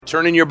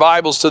Turn in your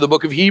Bibles to the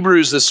book of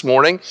Hebrews this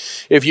morning.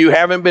 If you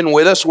haven't been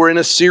with us, we're in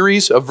a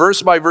series, a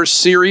verse-by-verse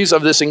series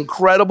of this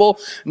incredible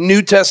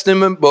New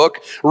Testament book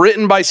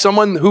written by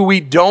someone who we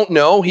don't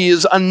know. He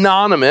is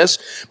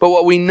anonymous, but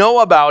what we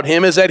know about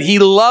him is that he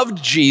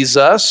loved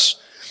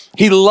Jesus,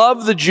 he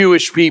loved the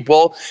Jewish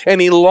people, and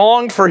he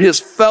longed for his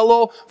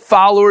fellow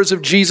followers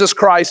of Jesus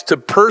Christ to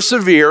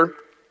persevere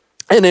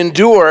and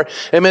endure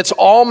amidst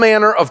all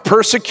manner of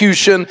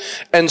persecution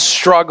and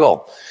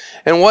struggle.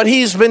 And what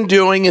he's been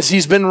doing is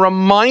he's been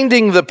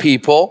reminding the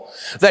people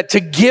that to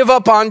give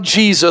up on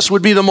Jesus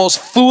would be the most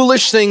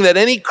foolish thing that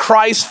any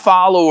Christ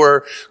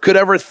follower could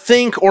ever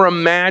think or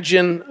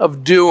imagine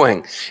of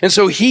doing. And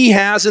so he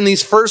has, in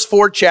these first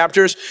 4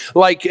 chapters,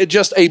 like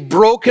just a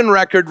broken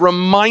record,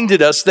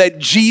 reminded us that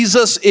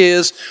Jesus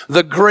is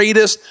the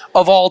greatest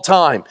of all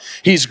time.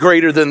 He's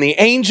greater than the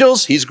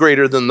angels. He's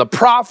greater than the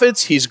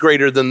prophets. He's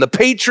greater than the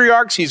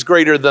patriarchs. He's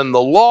greater than the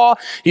law.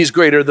 He's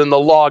greater than the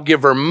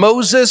lawgiver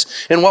Moses.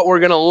 And what we're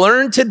going to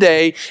learn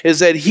today is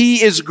that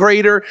he is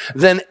greater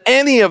than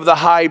any of the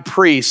high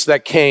priests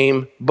that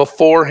came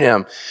before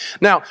him.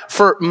 Now,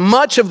 for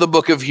much of the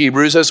book of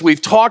Hebrews, as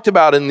we've talked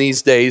about in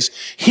these days,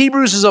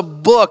 Hebrews is a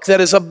book that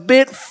is a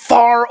bit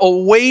far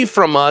away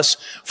from us,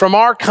 from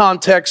our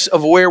context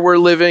of where we're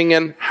living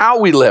and how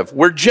we live.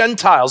 We're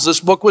Gentiles. This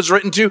book was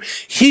written to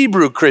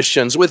Hebrew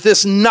Christians with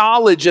this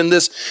knowledge and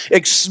this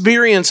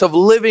experience of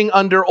living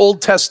under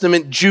Old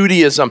Testament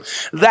Judaism.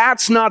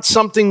 That's not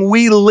something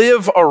we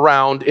live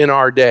around in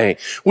our day.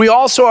 We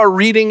also are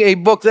reading a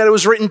book that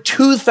was written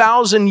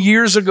 2,000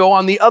 years ago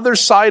on the other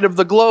side of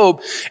the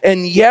globe,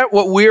 and yet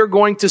what we're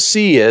going to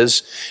see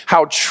is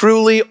how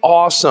truly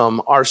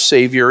awesome our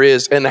Savior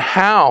is and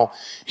how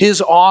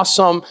his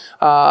awesomeness,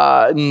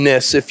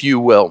 if you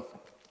will,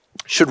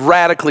 should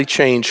radically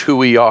change who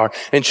we are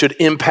and should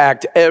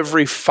impact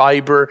every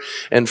fiber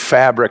and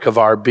fabric of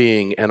our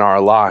being and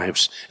our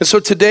lives. And so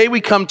today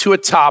we come to a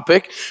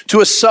topic,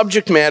 to a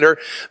subject matter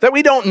that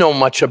we don't know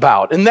much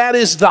about, and that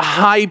is the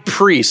high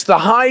priest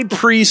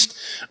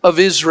of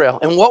Israel.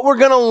 And what we're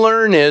going to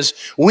learn is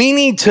we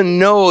need to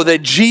know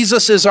that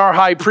Jesus is our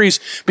high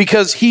priest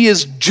because he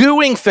is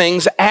doing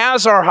things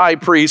as our high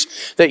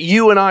priest that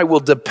you and I will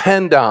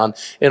depend on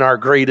in our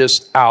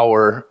greatest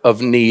hour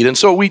of need. And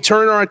so we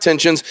turn our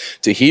attentions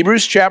to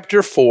Hebrews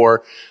chapter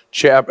 4,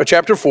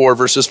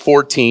 verses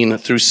 14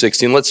 through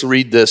 16. Let's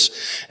read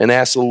this and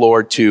ask the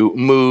Lord to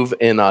move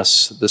in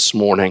us this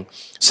morning.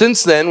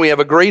 Since then, we have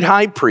a great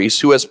high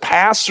priest who has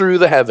passed through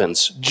the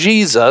heavens,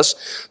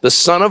 Jesus, the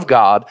Son of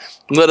God.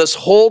 Let us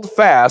hold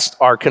fast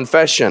our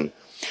confession.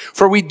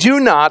 For we do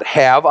not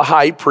have a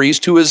high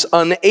priest who is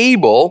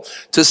unable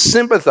to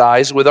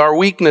sympathize with our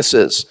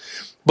weaknesses,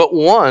 but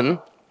one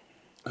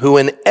who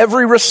in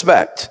every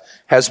respect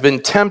has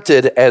been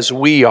tempted as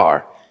we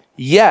are,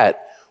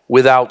 yet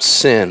without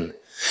sin.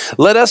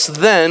 Let us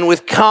then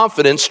with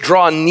confidence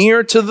draw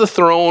near to the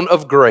throne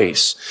of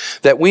grace,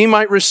 that we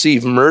might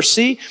receive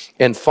mercy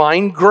and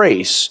find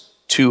grace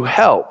to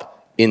help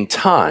in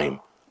time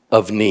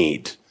of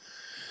need.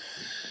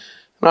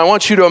 Now I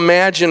want you to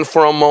imagine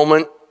for a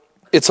moment,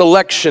 it's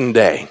election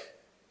day.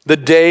 The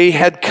day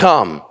had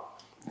come.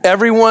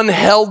 Everyone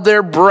held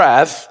their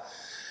breath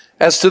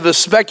as to the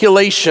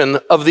speculation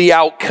of the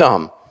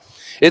outcome.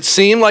 It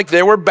seemed like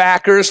there were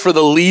backers for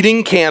the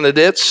leading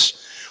candidates.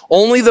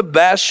 Only the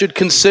best should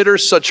consider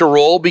such a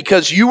role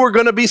because you were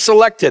going to be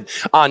selected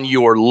on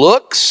your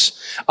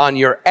looks, on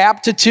your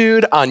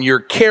aptitude, on your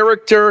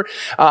character,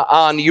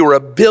 on your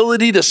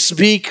ability to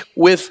speak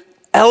with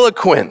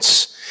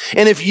eloquence.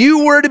 And if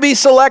you were to be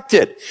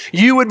selected,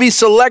 you would be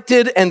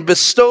selected and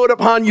bestowed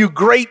upon you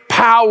great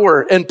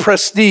power and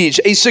prestige.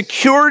 A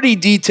security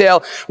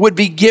detail would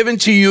be given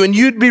to you and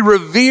you'd be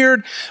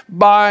revered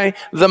by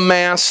the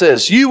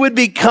masses. You would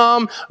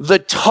become the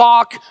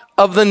talk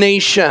of the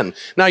nation.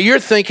 Now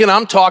you're thinking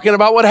I'm talking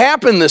about what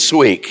happened this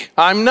week.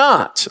 I'm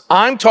not.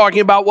 I'm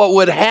talking about what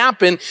would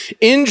happen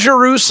in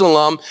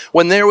Jerusalem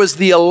when there was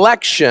the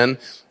election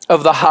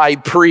of the high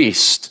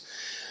priest.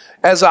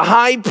 As a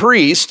high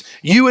priest,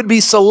 you would be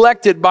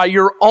selected by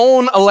your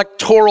own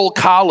electoral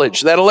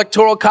college. That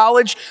electoral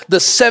college, the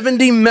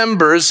 70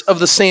 members of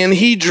the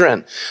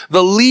Sanhedrin,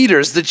 the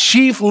leaders, the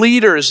chief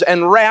leaders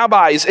and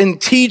rabbis and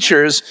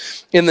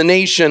teachers in the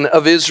nation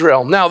of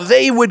Israel. Now,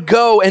 they would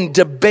go and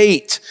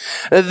debate.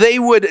 They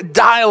would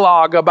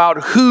dialogue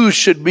about who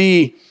should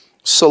be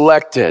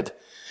selected.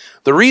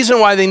 The reason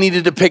why they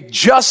needed to pick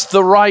just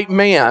the right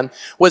man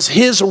was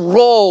his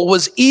role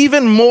was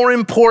even more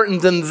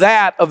important than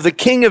that of the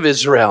king of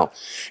Israel.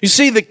 You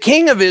see, the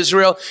king of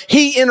Israel,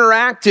 he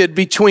interacted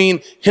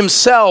between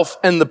himself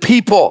and the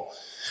people.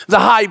 The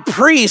high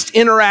priest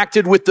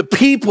interacted with the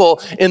people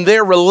in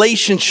their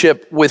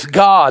relationship with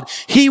God.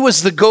 He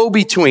was the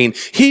go-between.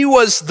 He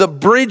was the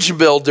bridge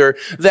builder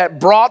that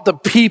brought the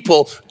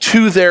people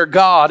to their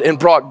God and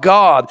brought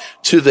God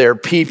to their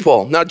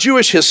people. Now,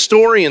 Jewish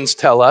historians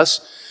tell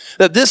us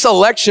that this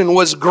election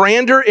was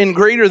grander and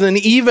greater than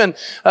even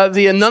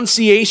the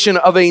annunciation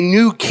of a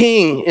new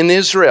king in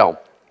Israel.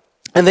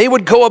 And they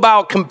would go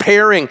about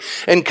comparing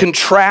and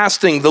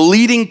contrasting the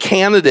leading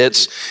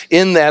candidates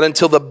in that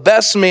until the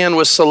best man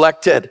was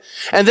selected.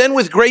 And then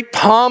with great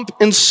pomp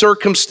and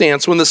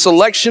circumstance, when the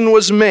selection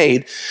was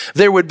made,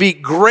 there would be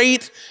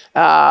great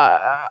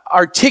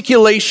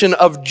articulation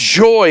of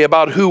joy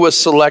about who was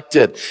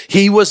selected.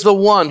 He was the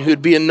one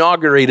who'd be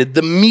inaugurated,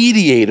 the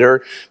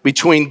mediator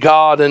between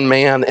God and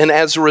man. And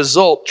as a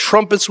result,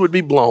 trumpets would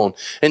be blown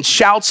and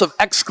shouts of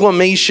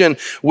exclamation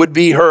would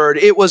be heard.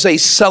 It was a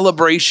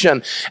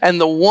celebration. And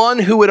the one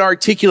who would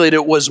articulate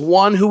it was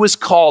one who was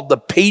called the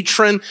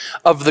patron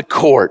of the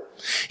court.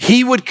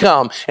 He would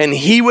come and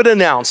he would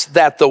announce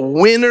that the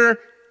winner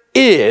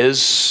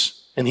is,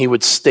 and he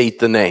would state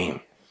the name.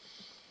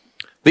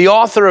 The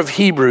author of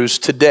Hebrews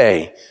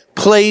today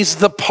plays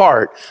the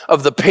part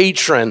of the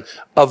patron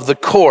of the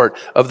court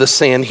of the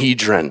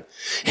Sanhedrin.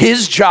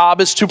 His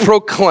job is to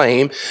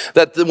proclaim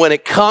that when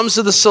it comes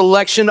to the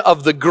selection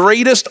of the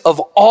greatest of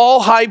all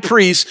high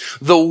priests,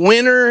 the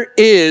winner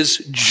is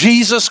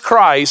Jesus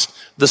Christ,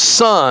 the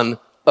Son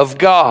of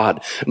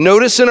God.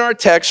 Notice in our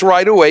text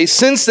right away,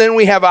 since then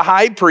we have a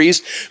high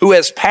priest who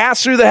has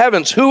passed through the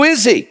heavens. Who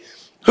is he?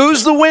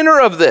 Who's the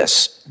winner of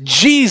this?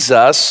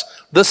 Jesus,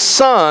 the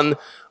Son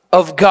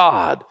of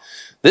God.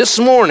 This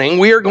morning,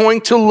 we are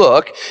going to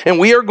look and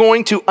we are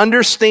going to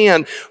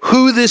understand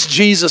who this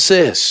Jesus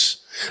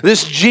is.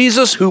 This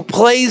Jesus who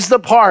plays the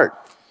part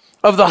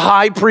of the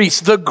high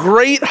priest, the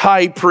great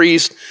high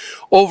priest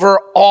over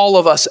all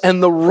of us,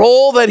 and the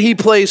role that he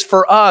plays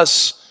for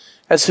us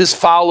as his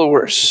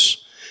followers.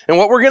 And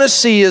what we're going to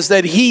see is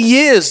that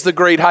he is the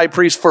great high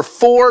priest for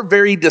four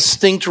very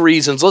distinct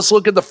reasons. Let's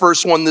look at the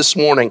first one this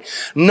morning.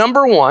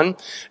 Number one,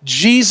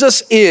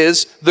 Jesus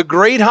is the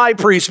great high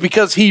priest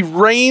because he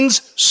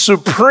reigns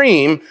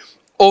supreme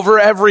over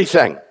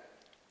everything.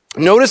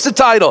 Notice the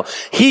title.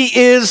 He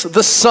is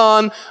the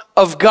Son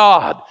of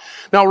God.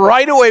 Now,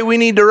 right away, we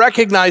need to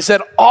recognize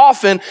that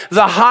often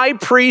the high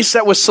priest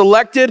that was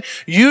selected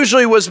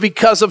usually was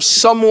because of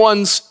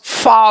someone's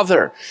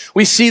father.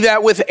 We see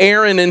that with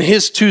Aaron and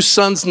his two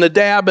sons,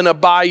 Nadab and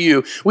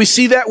Abihu. We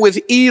see that with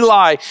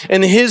Eli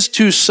and his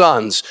two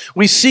sons.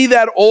 We see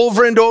that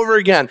over and over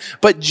again.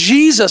 But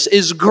Jesus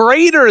is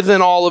greater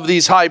than all of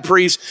these high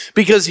priests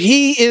because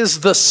he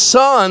is the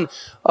Son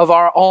of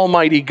our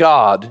Almighty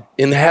God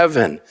in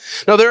heaven.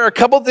 Now, there are a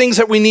couple things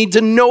that we need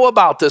to know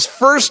about this.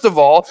 First of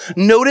all,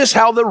 notice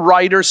how the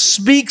writer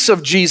speaks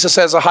of Jesus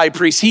as a high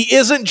priest. He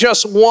isn't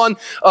just one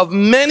of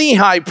many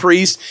high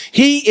priests.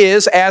 He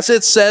is, as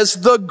it says,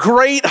 the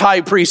great high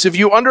priest. If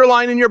you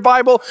underline in your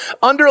Bible,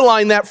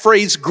 underline that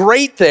phrase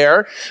great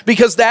there,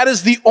 because that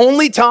is the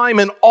only time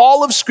in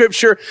all of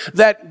Scripture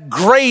that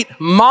great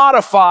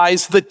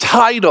modifies the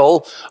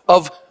title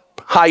of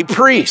high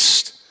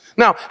priest.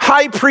 Now,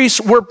 high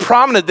priests were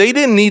prominent. They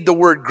didn't need the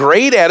word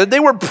great added. They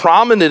were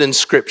prominent in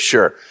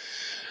Scripture.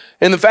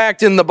 In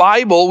fact, in the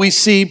Bible, we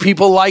see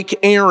people like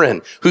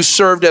Aaron, who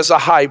served as a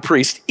high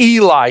priest,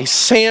 Eli,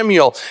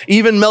 Samuel,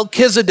 even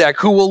Melchizedek,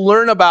 who we'll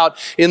learn about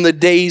in the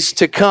days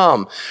to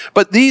come.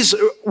 But these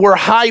were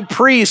high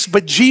priests,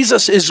 but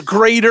Jesus is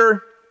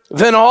greater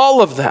than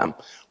all of them.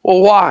 Well,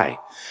 why?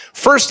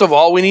 First of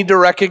all, we need to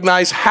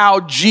recognize how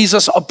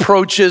Jesus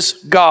approaches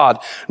God.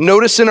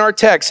 Notice in our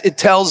text, it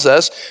tells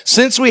us,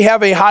 since we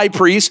have a high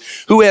priest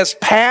who has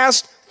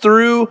passed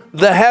through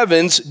the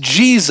heavens,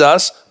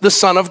 Jesus, the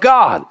Son of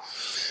God.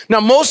 Now,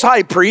 most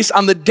high priests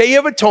on the Day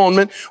of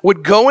Atonement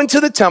would go into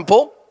the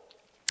temple.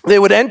 They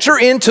would enter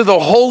into the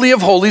Holy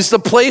of Holies, the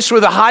place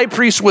where the high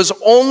priest was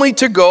only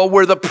to go,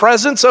 where the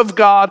presence of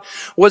God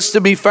was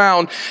to be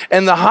found.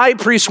 And the high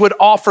priest would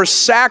offer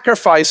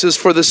sacrifices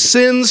for the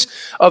sins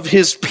of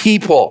his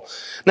people.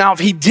 Now, if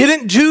he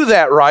didn't do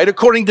that right,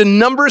 according to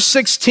Numbers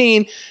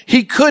 16,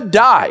 he could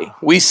die.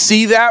 We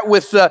see that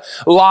with the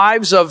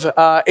lives of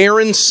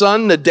Aaron's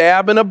son,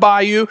 Nadab and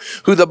Abihu,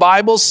 who the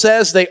Bible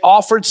says they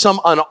offered some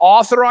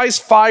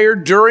unauthorized fire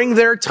during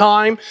their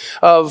time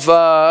of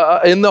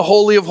in the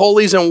Holy of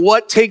Holies. And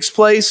what takes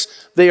place?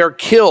 They are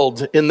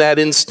killed in that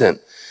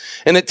instant.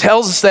 And it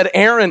tells us that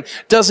Aaron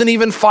doesn't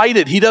even fight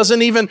it. He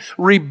doesn't even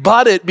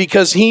rebut it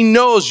because he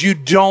knows you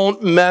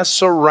don't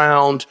mess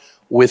around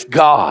with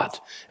God.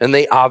 And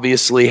they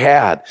obviously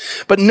had.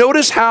 But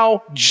notice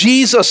how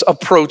Jesus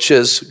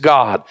approaches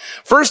God.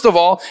 First of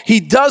all, he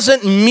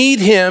doesn't meet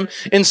him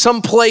in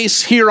some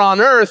place here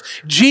on earth.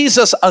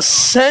 Jesus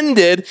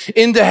ascended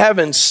into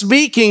heaven.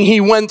 Speaking,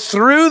 he went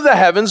through the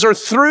heavens or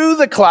through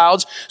the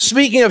clouds,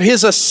 speaking of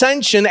his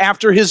ascension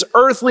after his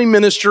earthly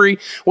ministry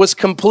was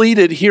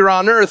completed here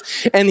on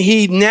earth. And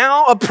he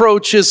now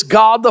approaches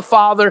God the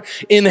Father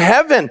in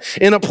heaven,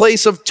 in a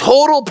place of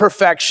total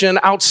perfection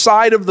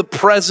outside of the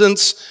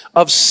presence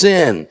of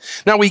sin.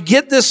 Now we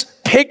get this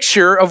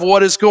picture of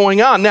what is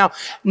going on. Now,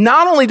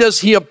 not only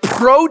does he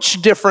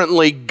approach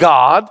differently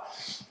God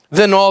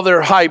than all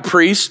their high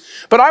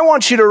priests, but I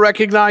want you to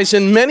recognize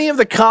in many of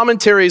the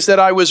commentaries that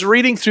I was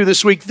reading through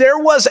this week, there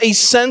was a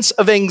sense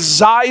of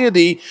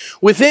anxiety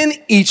within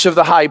each of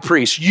the high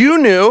priests. You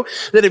knew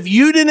that if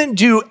you didn't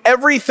do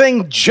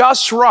everything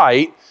just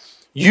right,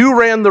 you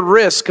ran the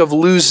risk of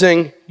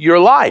losing your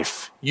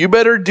life. You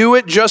better do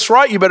it just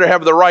right. You better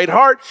have the right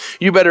heart.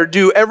 You better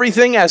do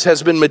everything as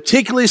has been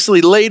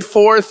meticulously laid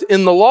forth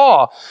in the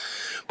law.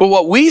 But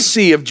what we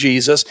see of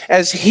Jesus,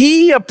 as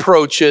he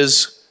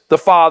approaches the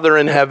Father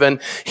in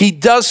heaven, he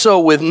does so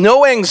with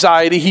no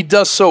anxiety. He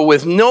does so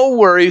with no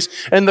worries.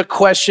 And the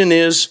question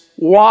is,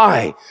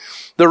 why?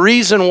 The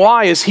reason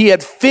why is he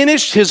had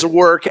finished his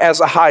work as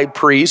a high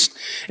priest,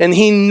 and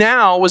he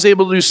now was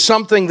able to do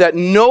something that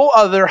no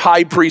other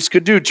high priest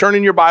could do. Turn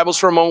in your Bibles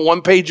for a moment,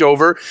 one page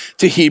over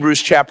to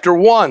Hebrews chapter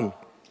 1.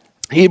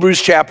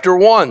 Hebrews chapter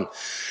 1.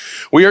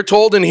 We are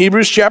told in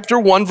Hebrews chapter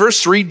 1,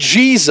 verse 3,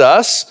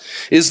 Jesus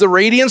is the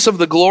radiance of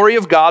the glory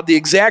of God, the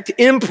exact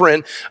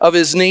imprint of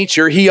his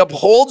nature. He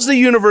upholds the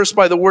universe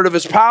by the word of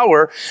his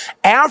power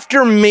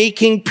after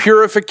making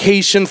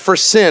purification for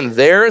sin.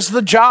 There's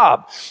the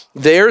job.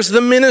 There's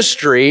the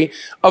ministry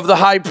of the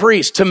high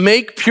priest, to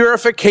make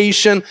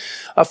purification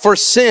for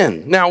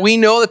sin. Now, we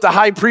know that the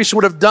high priest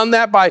would have done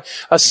that by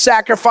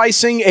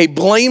sacrificing a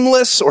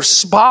blameless or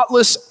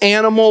spotless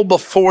animal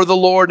before the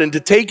Lord, and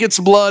to take its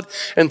blood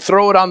and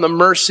throw it on the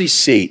mercy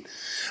seat.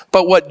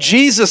 But what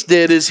Jesus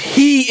did is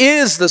he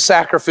is the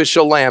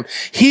sacrificial lamb.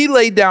 He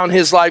laid down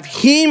his life.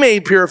 He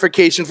made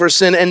purification for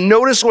sin. And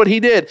notice what he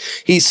did.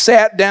 He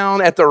sat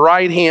down at the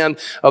right hand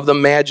of the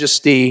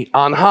majesty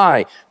on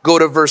high. Go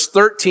to verse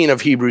 13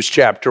 of Hebrews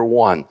chapter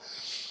 1.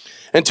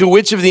 And to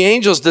which of the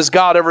angels does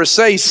God ever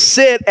say,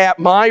 sit at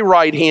my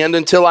right hand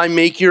until I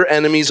make your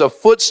enemies a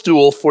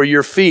footstool for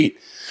your feet?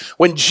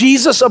 When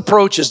Jesus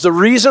approaches, the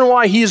reason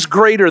why he is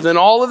greater than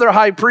all other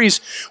high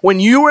priests,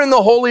 when you were in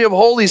the Holy of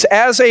Holies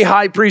as a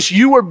high priest,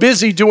 you were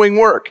busy doing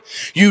work.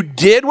 You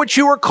did what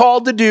you were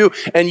called to do,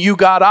 and you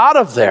got out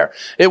of there.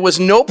 It was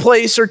no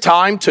place or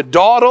time to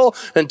dawdle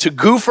and to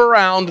goof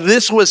around.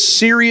 This was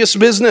serious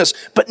business.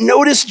 But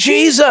notice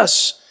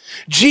Jesus.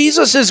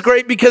 Jesus is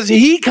great because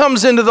he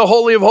comes into the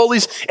Holy of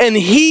Holies and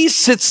he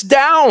sits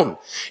down.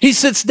 He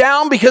sits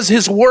down because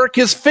his work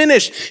is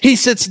finished. He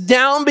sits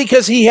down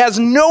because he has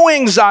no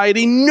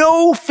anxiety,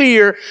 no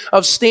fear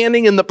of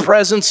standing in the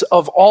presence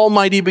of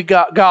Almighty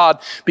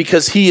God,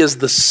 because he is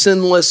the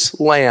sinless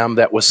lamb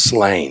that was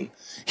slain.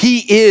 He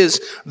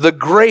is the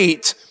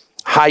great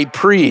high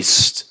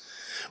priest.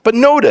 But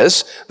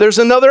notice there's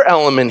another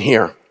element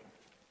here.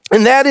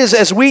 And that is,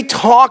 as we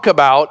talk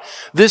about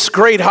this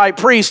great high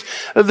priest,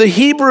 the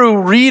Hebrew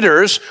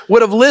readers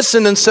would have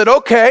listened and said,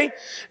 okay,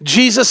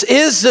 Jesus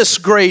is this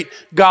great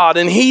God,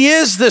 and he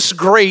is this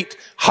great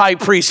high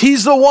priest.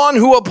 He's the one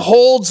who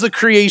upholds the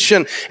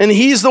creation, and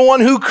he's the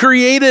one who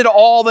created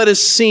all that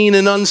is seen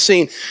and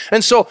unseen.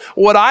 And so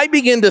what I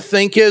begin to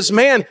think is,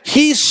 man,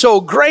 he's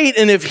so great,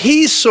 and if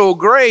he's so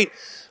great,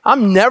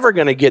 I'm never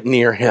going to get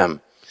near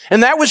him.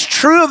 And that was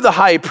true of the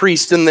high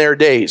priest in their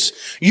days.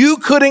 You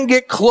couldn't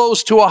get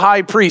close to a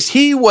high priest.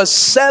 He was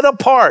set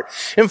apart.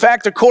 In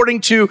fact,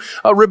 according to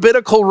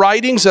rabbinical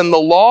writings and the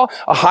law,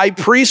 a high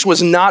priest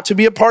was not to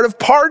be a part of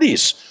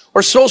parties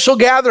or social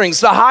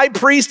gatherings. The high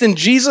priest in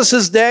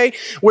Jesus' day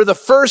were the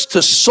first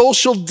to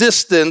social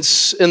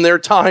distance in their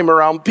time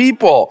around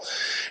people.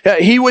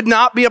 He would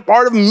not be a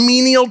part of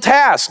menial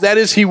tasks. That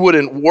is, he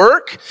wouldn't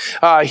work.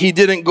 He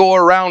didn't go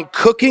around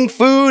cooking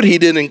food. He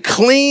didn't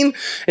clean.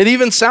 It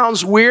even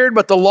sounds weird,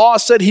 but the law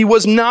said he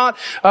was not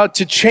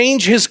to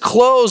change his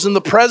clothes in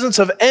the presence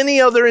of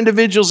any other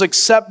individuals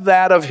except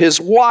that of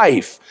his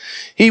wife.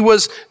 He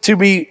was to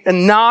be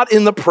not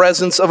in the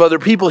presence of other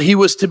people. He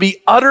was to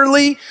be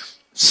utterly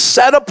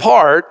set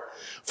apart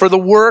for the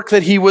work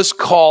that he was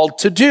called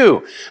to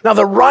do. Now,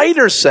 the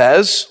writer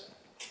says,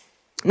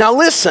 now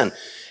listen,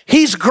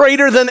 he's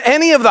greater than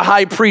any of the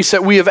high priests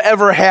that we have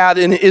ever had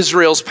in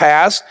Israel's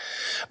past.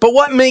 But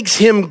what makes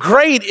him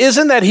great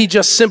isn't that he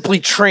just simply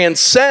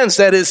transcends,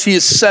 that is, he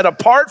is set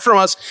apart from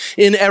us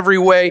in every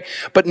way.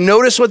 But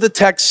notice what the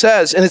text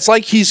says, and it's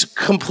like he's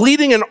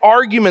completing an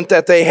argument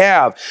that they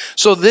have.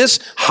 So this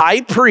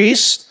high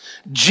priest,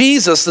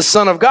 Jesus, the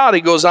Son of God,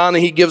 he goes on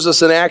and he gives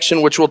us an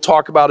action, which we'll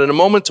talk about in a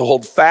moment, to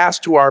hold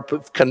fast to our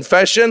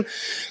confession.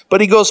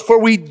 But he goes,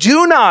 for we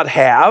do not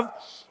have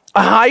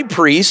a high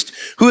priest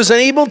who is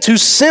unable to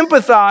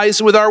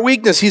sympathize with our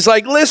weakness. He's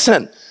like,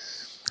 listen,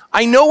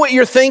 I know what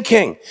you're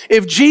thinking.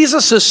 If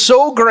Jesus is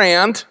so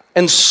grand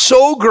and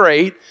so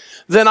great,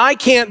 then I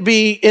can't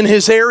be in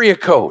his area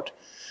code.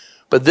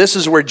 But this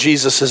is where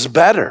Jesus is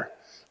better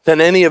than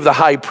any of the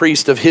high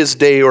priests of his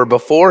day or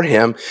before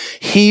him.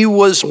 He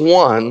was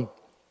one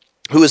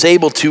who was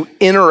able to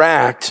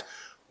interact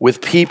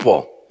with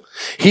people.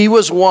 He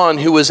was one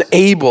who was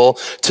able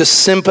to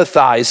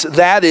sympathize,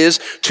 that is,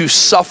 to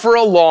suffer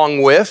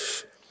along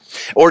with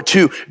or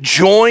to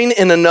join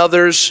in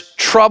another's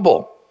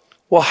trouble.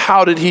 Well,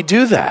 how did he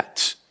do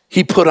that?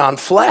 He put on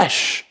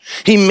flesh.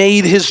 He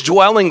made his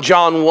dwelling.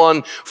 John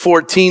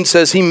 1:14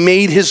 says he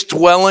made his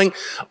dwelling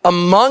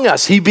among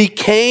us. He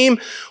became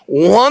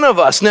one of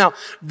us. Now,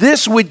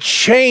 this would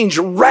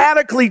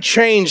radically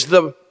change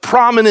the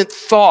prominent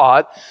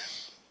thought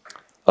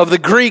of the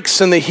Greeks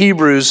and the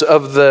Hebrews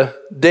of the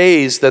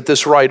days that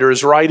this writer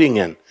is writing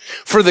in.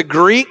 For the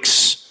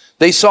Greeks,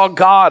 They saw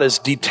God as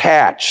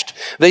detached.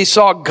 They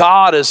saw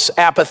God as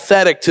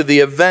apathetic to the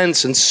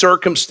events and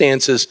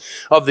circumstances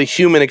of the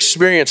human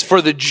experience.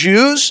 For the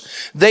Jews,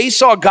 they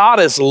saw God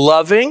as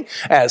loving,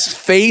 as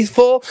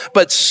faithful,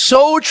 but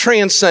so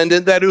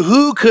transcendent that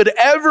who could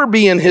ever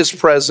be in his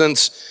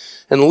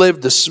presence and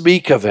live to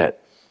speak of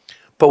it?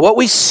 But what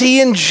we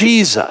see in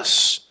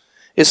Jesus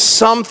is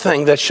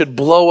something that should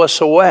blow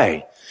us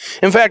away.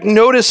 In fact,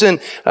 notice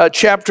in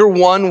chapter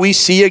 1, we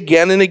see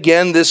again and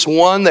again this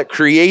one that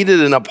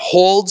created and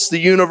upholds the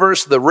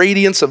universe, the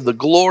radiance of the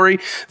glory,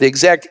 the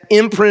exact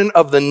imprint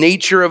of the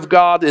nature of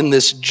God in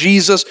this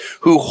Jesus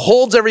who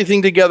holds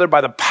everything together by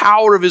the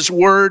power of his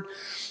word.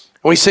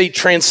 And we say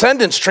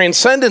transcendence,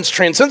 transcendence,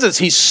 transcendence.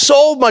 He's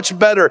so much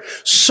better,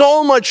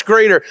 so much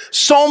greater,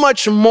 so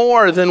much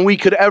more than we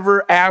could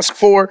ever ask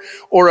for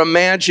or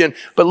imagine.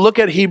 But look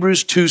at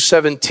Hebrews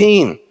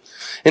 2:17.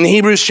 In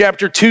Hebrews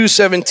chapter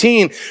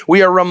 2:17,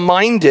 we are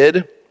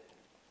reminded,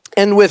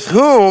 and with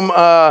whom,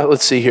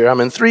 let's see here,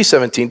 I'm in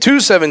 3:17,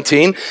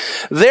 2:17,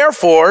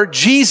 therefore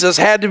Jesus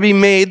had to be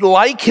made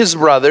like his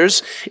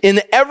brothers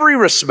in every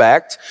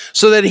respect,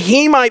 so that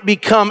he might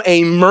become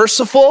a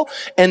merciful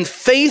and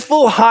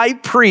faithful high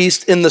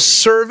priest in the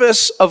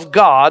service of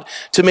God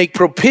to make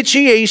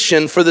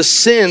propitiation for the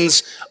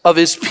sins of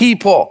his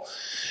people.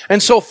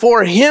 And so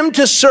for him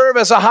to serve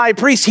as a high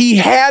priest, he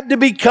had to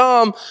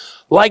become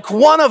like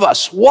one of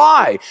us.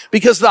 Why?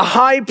 Because the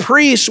high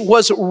priest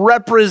was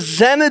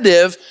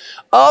representative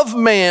of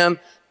man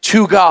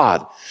to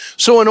God.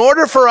 So in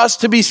order for us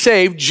to be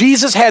saved,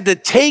 Jesus had to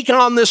take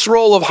on this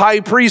role of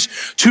high priest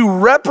to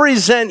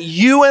represent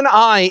you and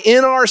I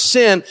in our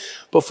sin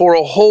before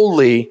a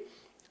holy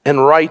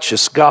and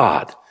righteous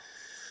God.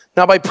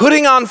 Now, by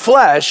putting on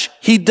flesh,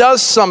 he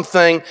does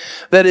something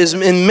that is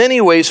in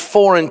many ways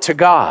foreign to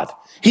God.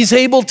 He's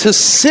able to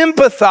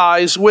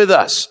sympathize with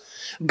us.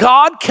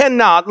 God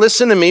cannot,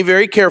 listen to me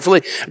very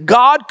carefully,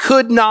 God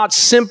could not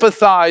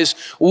sympathize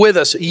with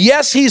us.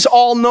 Yes, he's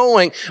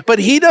all-knowing, but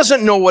he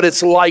doesn't know what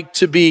it's like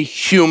to be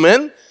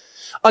human.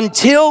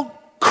 Until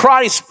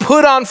Christ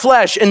put on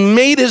flesh and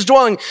made his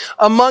dwelling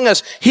among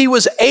us, he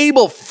was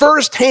able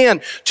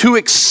firsthand to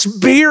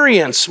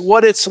experience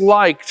what it's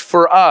like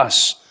for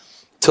us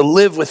to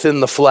live within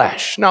the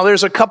flesh. Now,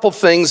 there's a couple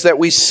things that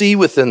we see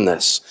within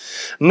this.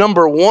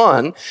 Number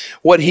one,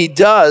 what he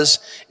does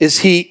is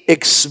he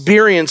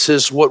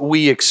experiences what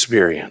we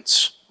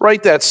experience.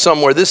 Write that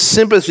somewhere. This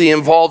sympathy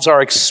involves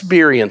our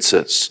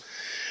experiences.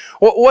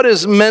 What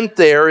is meant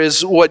there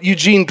is what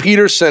Eugene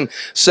Peterson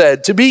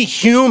said. To be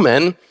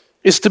human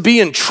is to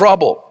be in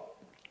trouble.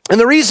 And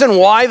the reason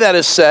why that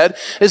is said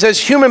is as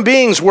human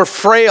beings, we're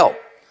frail.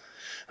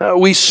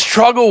 We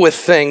struggle with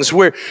things.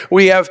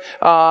 We have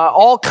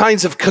all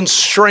kinds of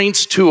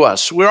constraints to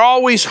us. We're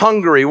always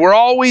hungry. We're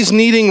always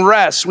needing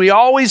rest. We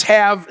always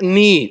have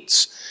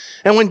needs.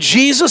 And when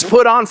Jesus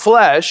put on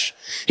flesh,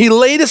 he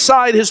laid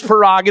aside his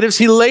prerogatives,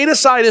 he laid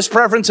aside his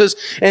preferences,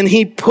 and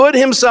he put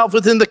himself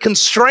within the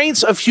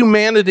constraints of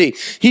humanity.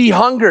 He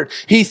hungered,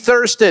 he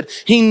thirsted,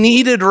 he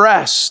needed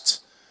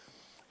rest.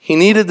 He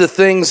needed the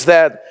things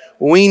that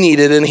we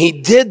needed, and he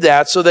did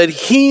that so that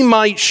he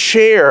might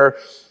share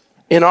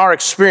in our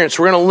experience.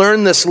 We're going to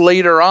learn this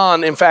later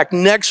on. In fact,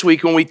 next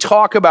week when we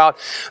talk about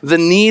the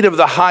need of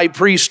the high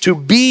priest to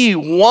be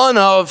one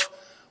of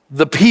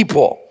the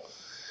people.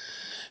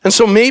 And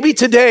so maybe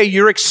today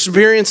you're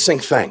experiencing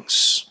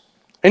things.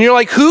 And you're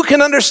like, who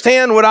can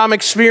understand what I'm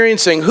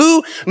experiencing?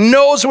 Who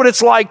knows what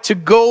it's like to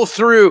go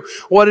through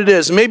what it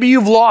is? Maybe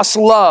you've lost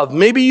love.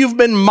 Maybe you've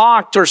been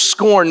mocked or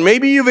scorned.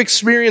 Maybe you've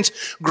experienced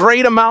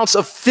great amounts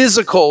of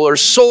physical or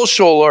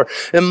social or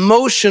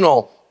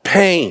emotional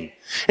pain.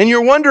 And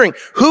you're wondering,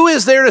 who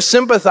is there to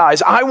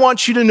sympathize? I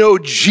want you to know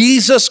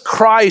Jesus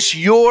Christ,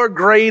 your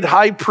great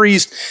high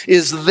priest,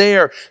 is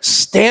there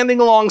standing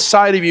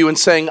alongside of you and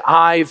saying,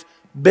 I've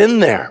been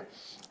there.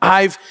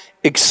 I've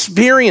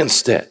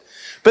experienced it.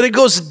 But it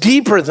goes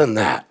deeper than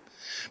that.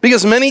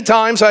 Because many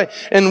times,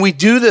 and we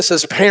do this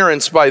as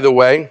parents, by the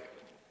way,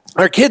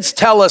 our kids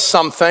tell us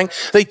something.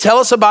 They tell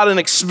us about an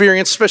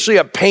experience, especially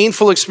a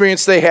painful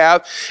experience they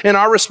have, and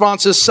our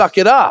response is, suck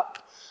it up.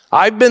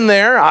 I've been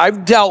there.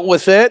 I've dealt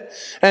with it.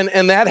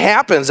 And that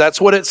happens.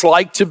 That's what it's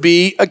like to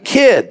be a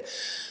kid.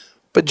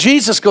 But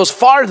Jesus goes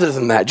farther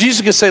than that. Jesus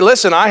could say,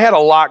 listen, I had a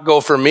lot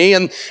go for me.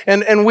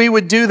 And we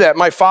would do that.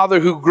 My father,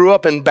 who grew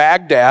up in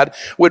Baghdad,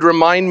 would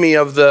remind me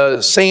of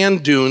the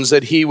sand dunes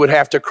that he would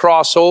have to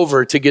cross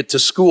over to get to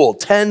school.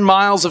 10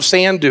 miles of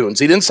sand dunes.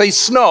 He didn't say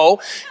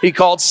snow. He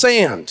called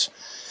sand.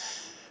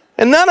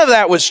 And none of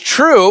that was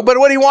true, but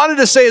what he wanted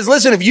to say is,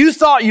 listen, if you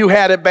thought you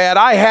had it bad,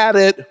 I had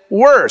it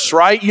worse,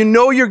 right? You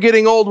know you're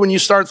getting old when you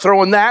start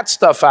throwing that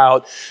stuff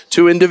out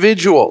to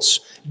individuals.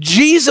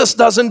 Jesus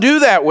doesn't do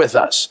that with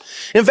us.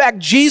 In fact,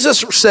 Jesus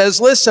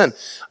says, listen,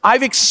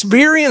 I've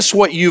experienced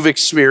what you've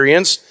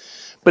experienced,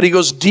 but he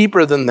goes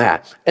deeper than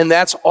that. And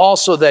that's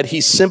also that he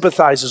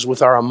sympathizes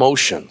with our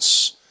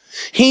emotions.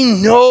 He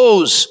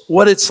knows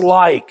what it's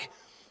like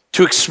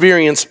to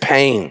experience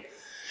pain.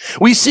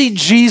 We see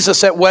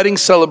Jesus at wedding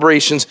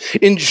celebrations,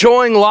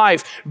 enjoying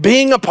life,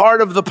 being a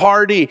part of the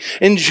party,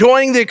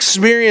 enjoying the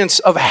experience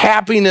of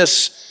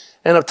happiness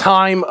and a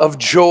time of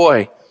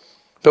joy.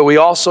 But we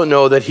also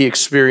know that he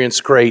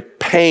experienced great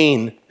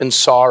pain and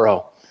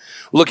sorrow.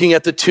 Looking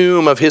at the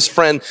tomb of his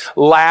friend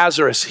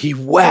Lazarus, he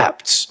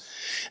wept.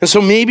 And so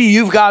maybe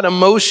you've got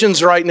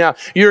emotions right now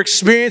you're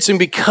experiencing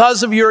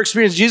because of your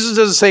experience. Jesus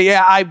doesn't say,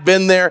 yeah, I've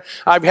been there.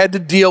 I've had to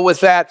deal with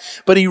that.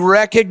 But he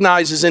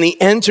recognizes and he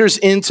enters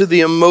into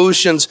the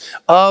emotions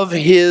of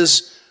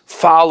his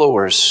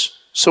followers.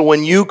 So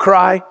when you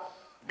cry,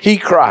 he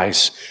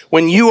cries.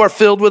 When you are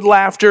filled with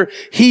laughter,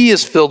 he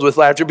is filled with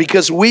laughter,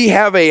 because we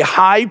have a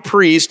high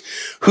priest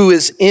who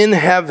is in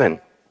heaven,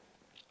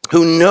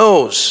 who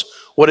knows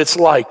what it's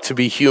like to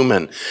be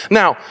human.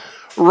 Now,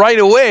 right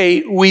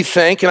away, we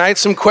think, and I had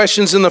some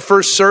questions in the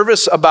first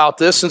service about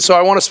this, and so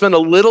I want to spend a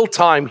little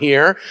time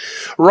here.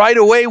 Right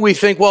away, we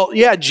think, well,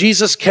 yeah,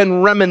 Jesus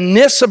can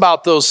reminisce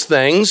about those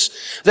things.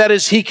 That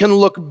is, he can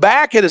look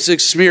back at his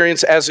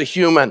experience as a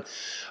human.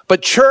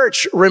 But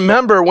church,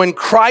 remember, when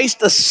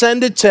Christ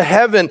ascended to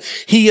heaven,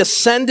 he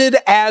ascended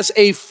as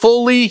a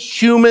fully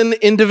human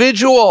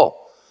individual.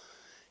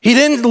 He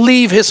didn't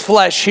leave his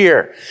flesh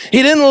here.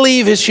 He didn't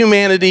leave his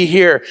humanity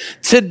here.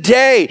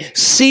 Today,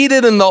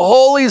 seated in the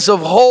holies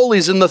of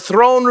holies in the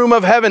throne room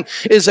of heaven,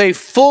 is a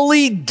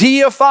fully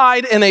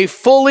deified and a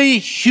fully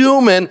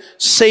human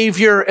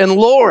Savior and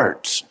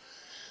Lord.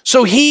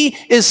 So he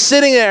is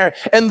sitting there,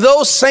 and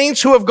those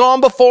saints who have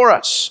gone before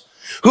us,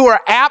 who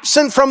are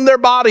absent from their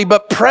body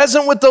but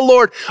present with the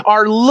Lord,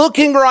 are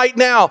looking right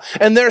now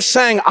and they're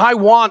saying, I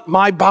want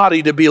my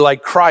body to be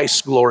like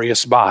Christ's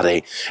glorious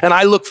body. And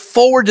I look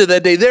forward to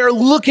that day. They're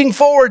looking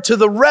forward to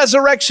the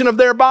resurrection of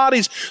their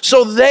bodies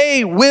so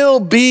they will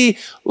be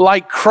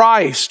like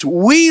Christ.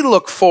 We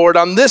look forward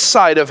on this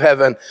side of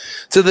heaven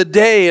to the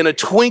day in a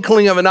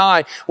twinkling of an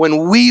eye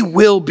when we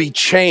will be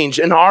changed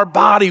and our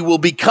body will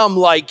become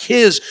like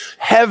his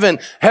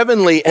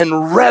heavenly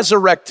and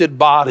resurrected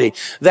body.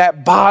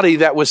 That body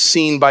that was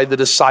seen by the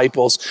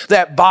disciples,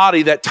 that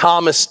body that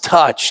Thomas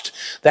touched,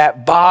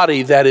 that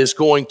body that is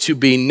going to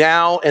be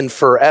now and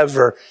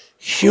forever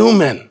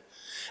human.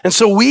 And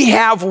so we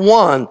have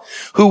one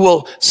who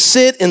will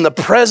sit in the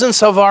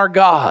presence of our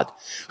God,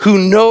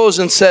 who knows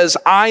and says,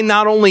 I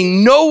not only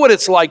know what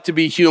it's like to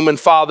be human,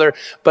 Father,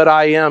 but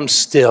I am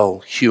still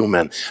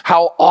human.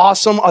 How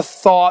awesome a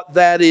thought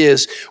that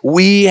is.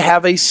 We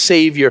have a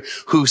Savior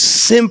who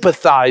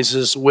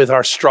sympathizes with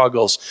our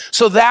struggles.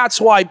 So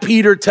that's why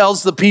Peter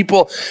tells the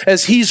people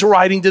as he's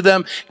writing to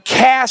them,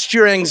 cast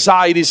your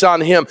anxieties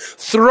on him.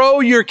 Throw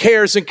your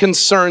cares and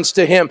concerns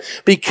to him,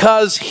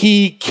 because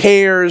he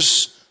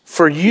cares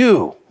for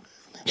you.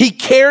 He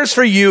cares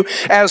for you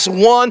as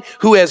one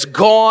who has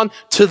gone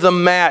to the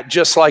mat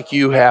just like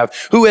you have,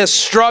 who has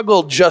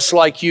struggled just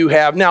like you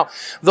have. Now,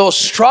 those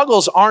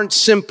struggles aren't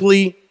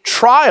simply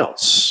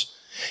trials.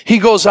 He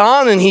goes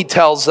on and he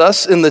tells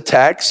us in the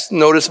text,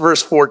 notice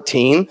verse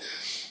 15,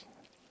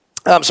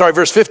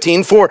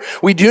 for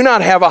we do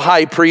not have a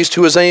high priest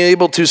who is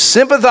unable to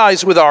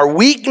sympathize with our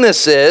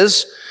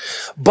weaknesses,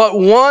 but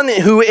one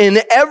who in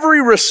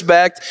every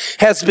respect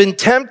has been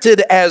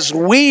tempted as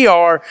we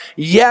are,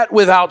 yet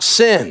without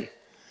sin.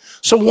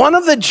 So one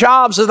of the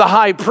jobs of the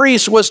high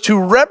priest was to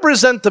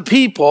represent the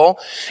people,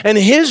 and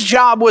his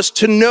job was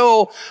to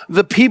know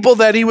the people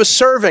that he was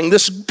serving.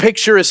 This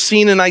picture is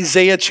seen in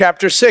Isaiah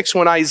chapter 6,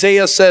 when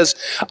Isaiah says,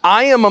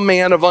 I am a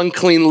man of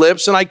unclean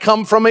lips, and I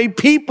come from a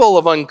people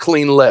of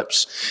unclean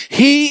lips.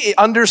 He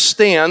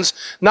understands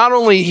not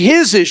only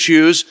his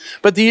issues,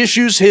 but the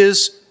issues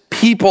his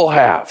people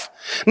have.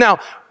 Now,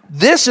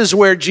 this is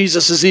where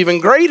Jesus is even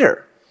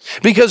greater,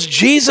 because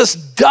Jesus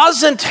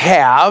doesn't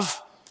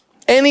have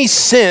any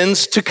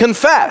sins to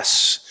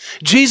confess.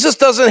 Jesus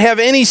doesn't have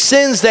any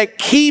sins that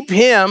keep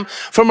him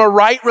from a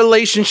right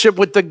relationship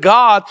with the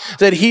God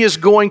that he is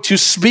going to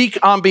speak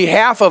on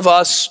behalf of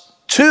us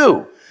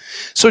to.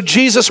 So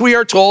Jesus, we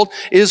are told,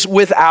 is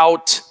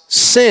without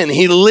sin.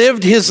 He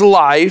lived his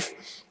life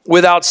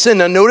without sin.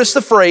 Now notice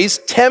the phrase,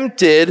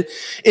 tempted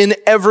in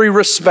every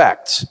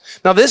respect.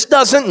 Now this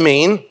doesn't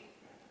mean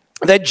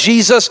that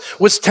Jesus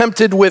was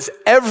tempted with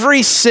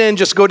every sin.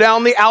 Just go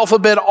down the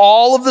alphabet,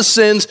 all of the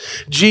sins,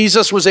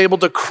 Jesus was able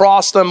to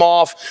cross them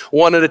off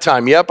one at a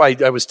time. Yep,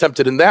 I was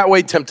tempted in that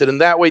way, tempted in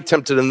that way,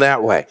 tempted in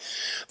that way.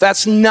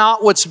 That's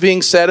not what's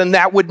being said, and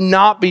that would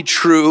not be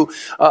true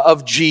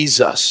of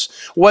Jesus.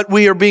 What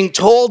we are being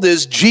told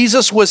is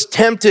Jesus was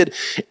tempted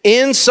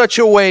in such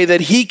a way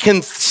that he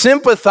can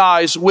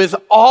sympathize with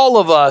all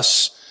of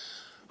us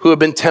who have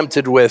been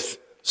tempted with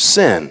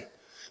sin.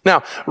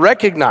 Now,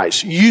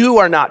 recognize you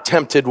are not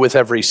tempted with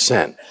every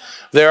sin.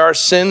 There are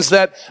sins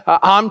that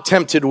I'm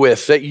tempted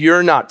with that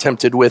you're not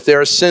tempted with. There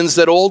are sins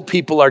that old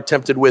people are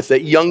tempted with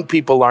that young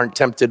people aren't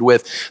tempted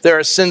with. There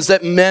are sins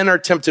that men are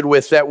tempted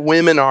with that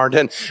women aren't,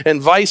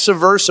 and vice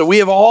versa. We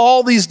have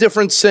all these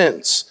different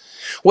sins.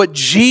 What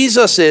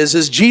Jesus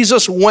is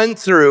Jesus went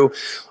through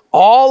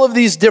all of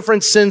these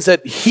different sins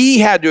that he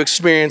had to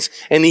experience,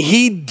 and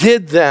he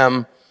did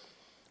them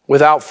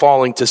without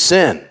falling to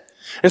sin.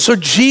 And so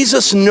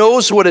Jesus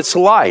knows what it's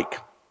like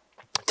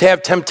to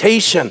have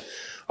temptation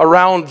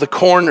around the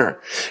corner.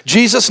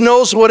 Jesus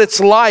knows what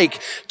it's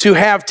like to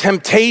have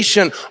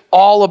temptation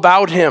all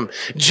about him.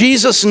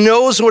 Jesus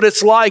knows what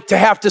it's like to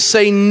have to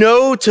say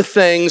no to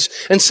things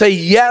and say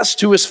yes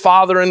to his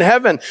Father in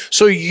heaven.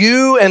 So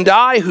you and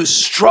I who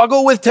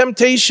struggle with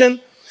temptation,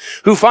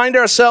 who find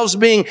ourselves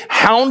being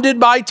hounded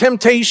by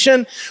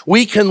temptation,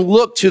 we can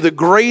look to the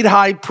great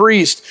high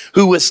priest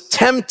who was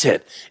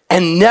tempted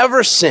and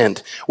never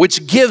sinned,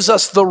 which gives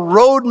us the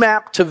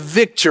roadmap to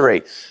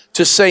victory,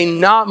 to say,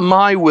 not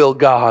my will,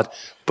 God,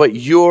 but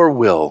your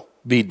will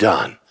be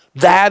done.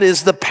 That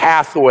is the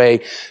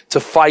pathway to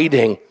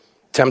fighting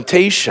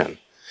temptation.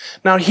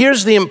 Now,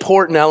 here's the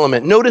important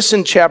element. Notice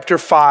in chapter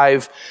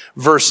 5,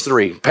 verse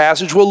 3,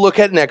 passage we'll look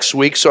at next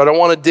week, so I don't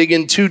want to dig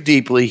in too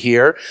deeply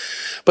here.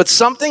 But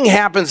something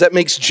happens that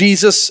makes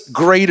Jesus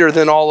greater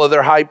than all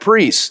other high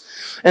priests.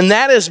 And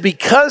that is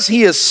because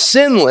he is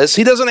sinless,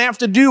 he doesn't have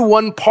to do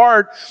one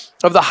part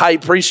of the high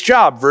priest's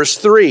job. Verse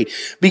 3,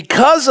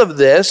 because of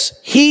this,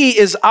 he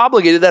is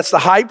obligated, that's the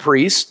high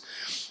priest,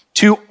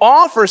 to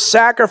offer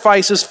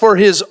sacrifices for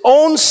his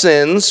own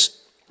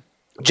sins,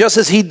 just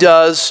as he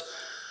does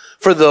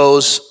for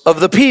those of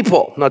the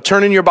people. Now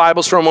turn in your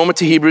Bibles for a moment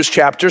to Hebrews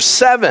chapter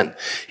 7.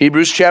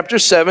 Hebrews chapter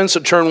 7, so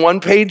turn one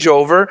page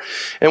over,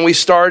 and we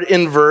start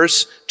in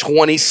verse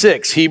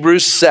 26.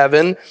 Hebrews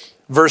 7,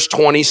 verse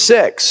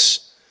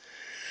 26.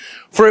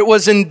 For it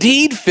was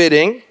indeed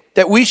fitting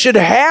that we should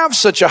have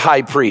such a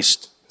high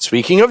priest,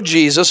 speaking of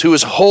Jesus, who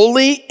is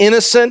holy,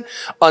 innocent,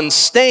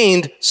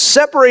 unstained,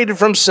 separated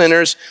from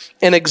sinners,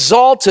 and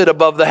exalted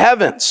above the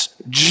heavens.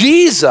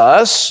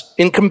 Jesus,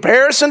 in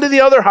comparison to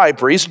the other high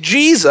priests,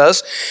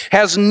 Jesus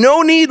has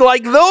no need,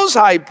 like those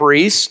high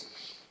priests,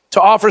 to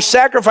offer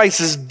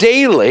sacrifices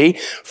daily,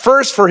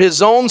 first for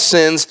his own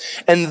sins,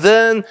 and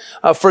then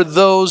for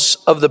those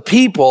of the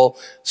people,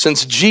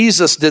 since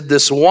Jesus did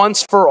this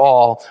once for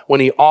all when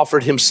he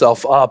offered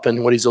himself up,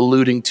 and what he's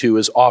alluding to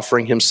is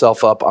offering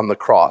himself up on the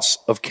cross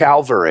of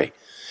Calvary.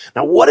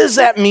 Now, what does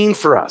that mean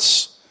for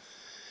us?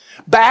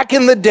 Back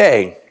in the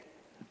day,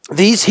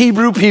 these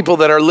Hebrew people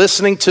that are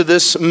listening to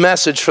this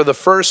message for the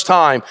first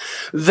time,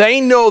 they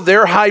know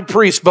their high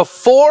priest,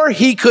 before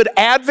he could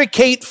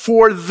advocate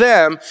for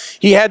them,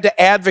 he had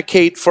to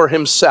advocate for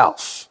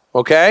himself,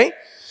 okay?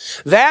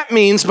 That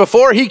means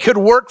before he could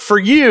work for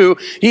you,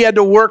 he had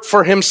to work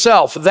for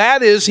himself.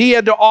 That is, he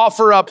had to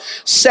offer up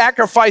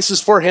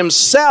sacrifices for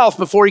himself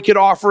before he could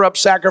offer up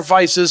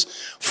sacrifices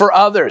for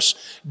others.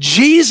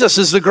 Jesus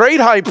is the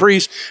great high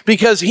priest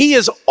because he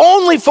is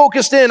only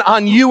focused in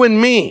on you and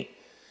me.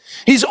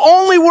 He's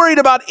only worried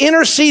about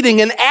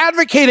interceding and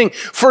advocating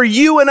for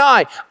you and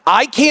I.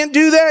 I can't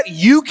do that.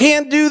 You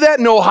can't do that.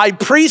 No high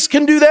priest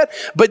can do that.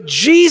 But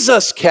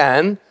Jesus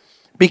can,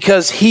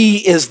 because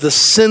he is the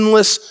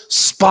sinless,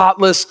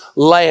 spotless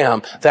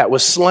lamb that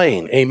was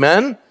slain.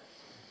 Amen?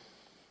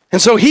 And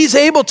so he's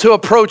able to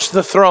approach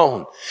the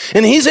throne,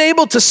 and he's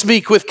able to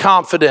speak with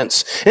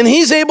confidence, and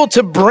he's able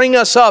to bring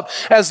us up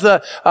as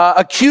the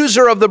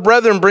accuser of the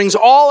brethren brings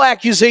all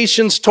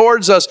accusations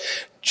towards us.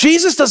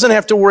 Jesus doesn't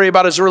have to worry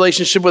about his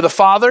relationship with the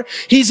Father.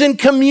 He's in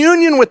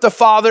communion with the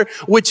Father,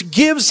 which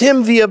gives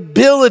him the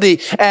ability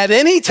at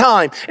any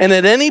time and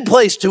at any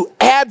place to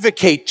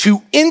advocate,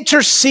 to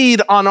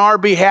intercede on our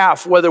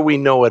behalf, whether we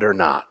know it or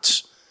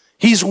not.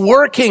 He's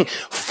working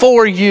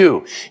for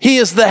you. He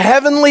is the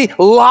heavenly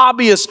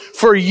lobbyist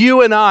for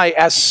you and I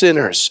as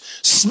sinners,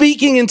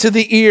 speaking into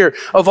the ear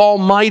of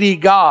Almighty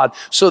God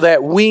so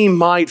that we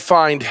might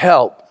find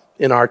help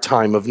in our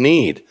time of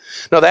need.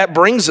 Now that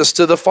brings us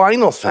to the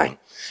final thing.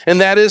 And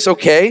that is,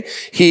 okay,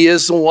 he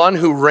is the one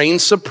who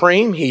reigns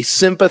supreme. He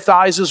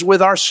sympathizes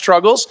with our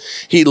struggles.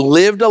 He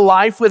lived a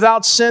life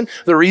without sin.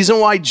 The reason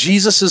why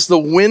Jesus is the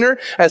winner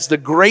as the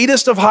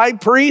greatest of high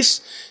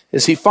priests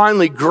is he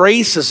finally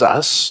graces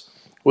us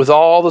with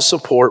all the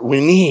support we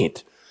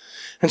need.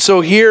 And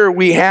so here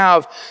we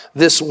have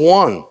this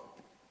one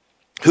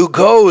who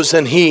goes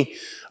and he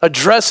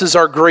addresses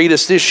our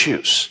greatest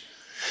issues.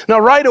 Now,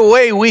 right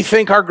away, we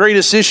think our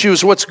greatest issue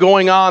is what's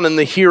going on in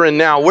the here and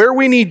now. Where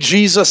we need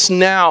Jesus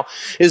now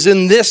is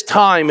in this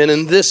time and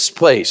in this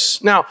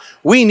place. Now,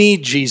 we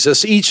need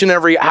Jesus each and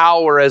every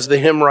hour, as the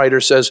hymn writer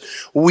says,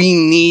 we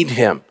need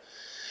him.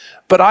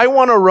 But I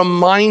want to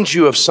remind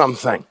you of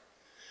something.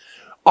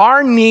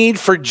 Our need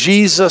for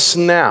Jesus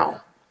now,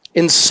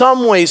 in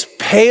some ways,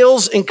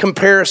 pales in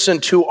comparison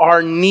to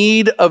our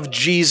need of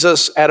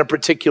Jesus at a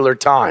particular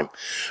time.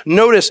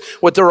 Notice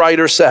what the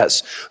writer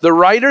says. The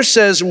writer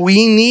says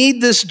we need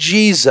this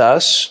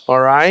Jesus,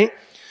 all right,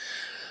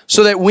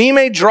 so that we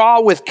may draw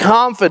with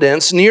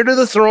confidence near to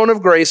the throne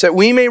of grace, that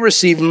we may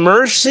receive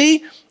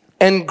mercy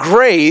and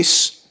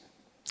grace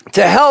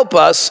to help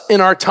us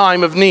in our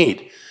time of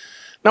need.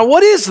 Now,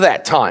 what is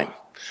that time?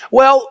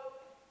 Well,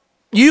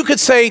 you could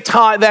say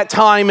that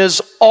time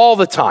is all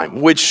the time,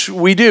 which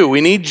we do.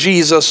 We need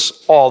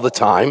Jesus all the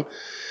time.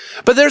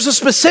 But there's a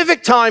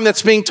specific time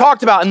that's being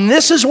talked about, and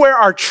this is where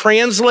our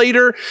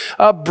translator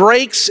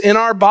breaks in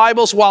our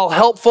Bibles, while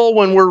helpful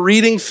when we're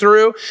reading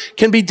through,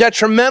 can be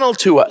detrimental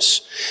to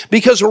us.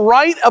 Because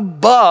right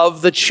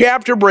above the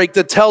chapter break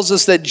that tells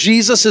us that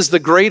Jesus is the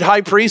great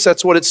high priest,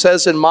 that's what it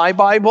says in my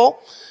Bible,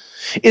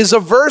 is a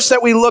verse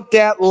that we looked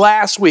at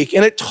last week,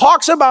 and it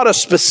talks about a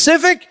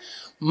specific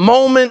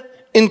moment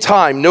in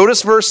time.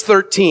 Notice verse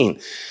 13.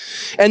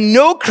 And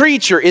no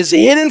creature is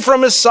hidden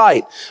from his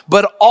sight,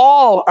 but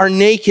all are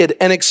naked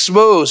and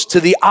exposed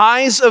to the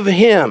eyes of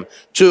him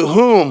to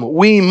whom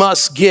we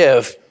must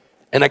give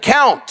an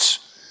account.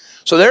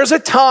 So there's a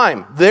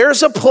time,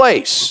 there's a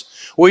place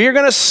where you're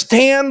going to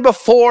stand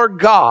before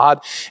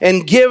God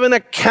and give an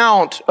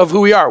account of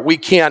who we are. We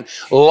can't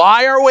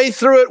lie our way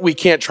through it. We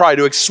can't try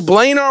to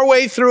explain our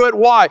way through it.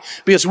 Why?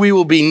 Because we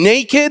will be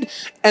naked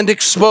and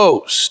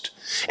exposed.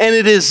 And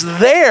it is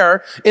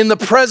there in the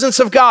presence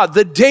of God.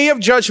 The day of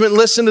judgment,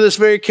 listen to this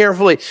very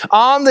carefully.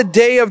 On the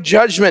day of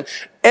judgment,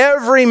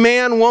 every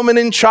man, woman,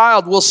 and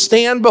child will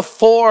stand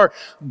before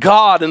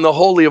God in the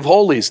Holy of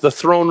Holies, the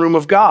throne room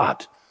of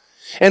God.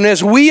 And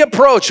as we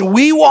approach,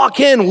 we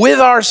walk in with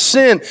our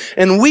sin,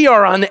 and we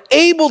are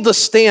unable to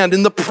stand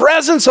in the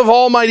presence of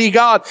Almighty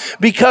God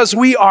because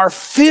we are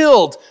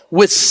filled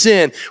with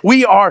sin.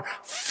 We are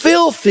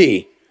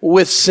filthy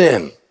with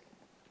sin.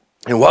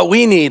 And what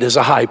we need is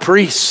a high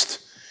priest.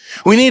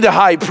 We need a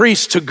high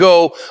priest to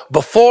go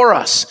before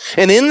us.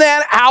 And in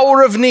that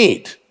hour of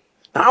need,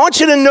 now I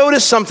want you to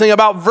notice something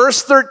about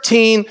verse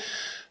 13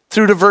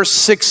 through to verse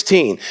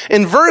 16.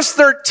 In verse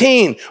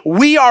 13,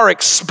 we are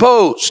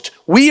exposed.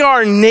 We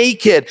are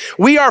naked.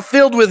 We are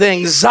filled with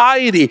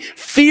anxiety,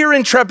 fear,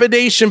 and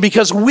trepidation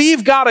because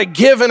we've got to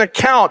give an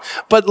account.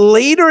 But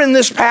later in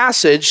this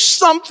passage,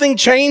 something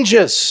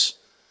changes.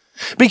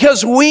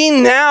 Because we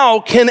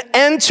now can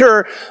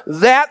enter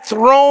that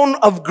throne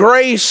of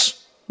grace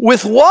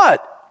with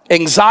what?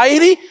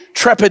 Anxiety,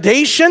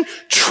 trepidation,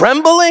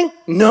 trembling?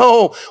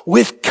 No,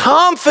 with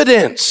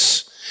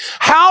confidence.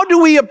 How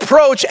do we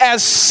approach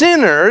as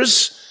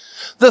sinners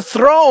the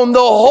throne, the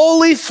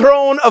holy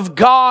throne of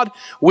God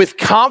with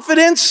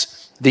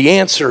confidence? The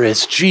answer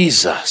is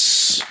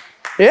Jesus.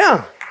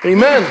 Yeah,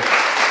 amen.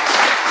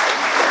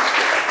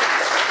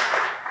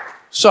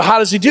 So how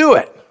does he do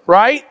it,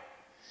 right?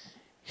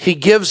 He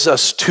gives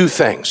us two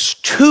things,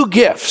 two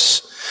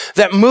gifts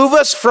that move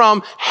us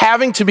from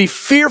having to be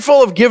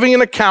fearful of giving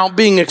an account,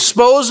 being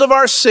exposed of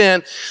our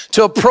sin,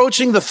 to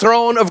approaching the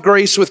throne of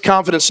grace with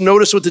confidence.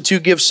 Notice what the two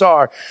gifts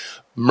are: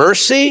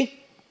 mercy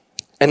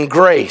and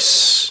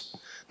grace.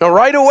 Now,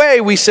 right away,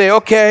 we say,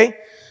 okay,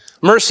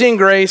 mercy and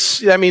grace,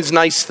 that means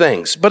nice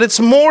things. But it's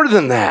more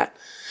than that.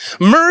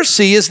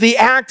 Mercy is the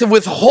act of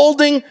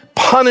withholding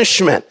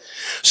punishment.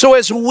 So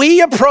as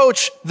we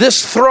approach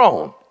this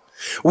throne,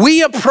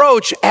 we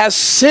approach as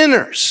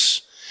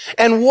sinners.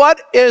 And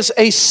what is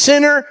a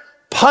sinner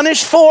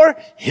punished for?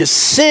 His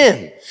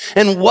sin.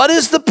 And what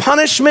is the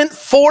punishment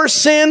for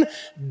sin?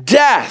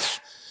 Death.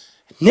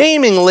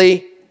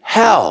 Namely,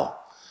 hell.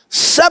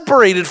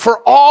 Separated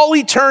for all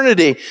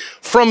eternity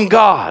from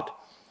God.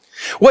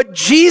 What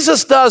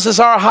Jesus does as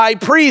our high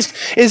priest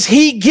is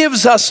he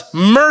gives us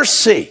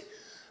mercy.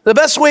 The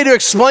best way to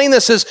explain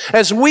this is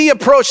as we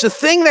approach the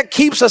thing that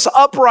keeps us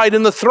upright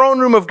in the throne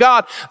room of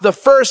God, the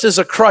first is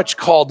a crutch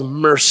called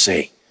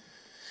mercy.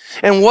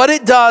 And what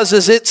it does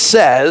is it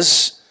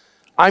says,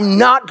 I'm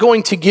not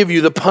going to give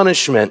you the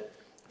punishment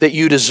that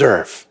you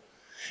deserve.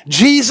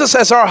 Jesus,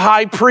 as our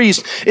high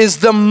priest, is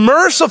the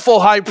merciful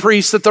high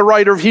priest that the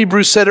writer of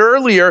Hebrews said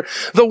earlier,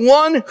 the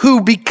one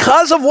who,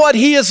 because of what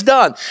he has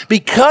done,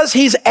 because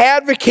he's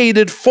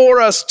advocated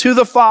for us to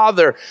the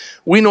Father,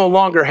 we no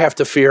longer have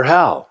to fear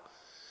hell.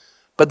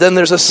 But then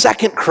there's a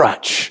second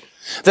crutch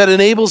that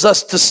enables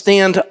us to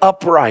stand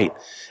upright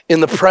in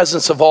the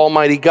presence of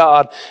Almighty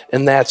God,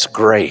 and that's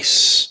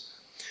grace.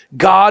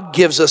 God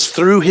gives us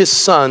through his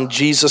Son,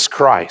 Jesus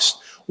Christ,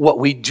 what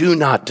we do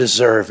not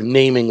deserve,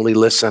 namely,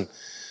 listen,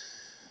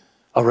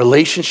 a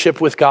relationship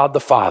with God the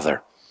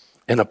Father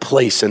and a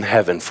place in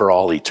heaven for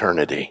all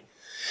eternity.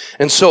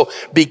 And so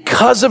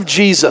because of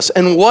Jesus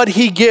and what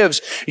he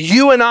gives,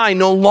 you and I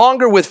no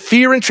longer with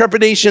fear and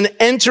trepidation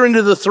enter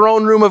into the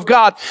throne room of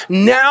God.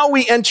 Now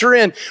we enter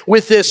in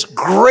with this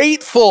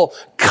grateful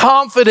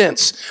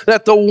confidence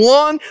that the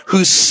one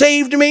who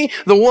saved me,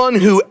 the one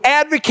who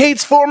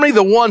advocates for me,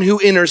 the one who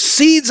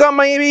intercedes on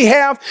my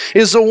behalf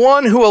is the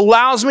one who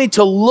allows me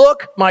to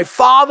look my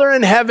Father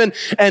in heaven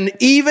and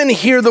even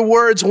hear the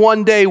words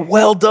one day,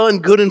 well done,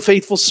 good and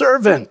faithful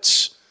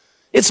servant.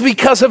 It's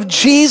because of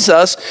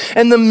Jesus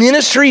and the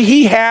ministry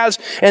he has,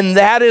 and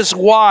that is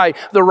why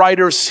the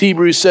writer of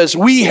Hebrews says,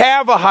 we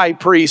have a high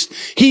priest.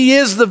 He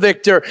is the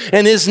victor,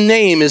 and his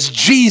name is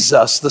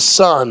Jesus, the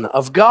Son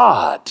of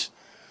God.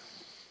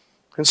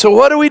 And so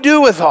what do we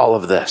do with all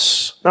of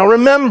this? Now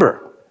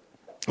remember,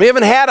 we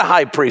haven't had a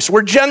high priest.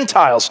 We're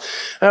Gentiles.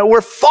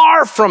 We're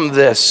far from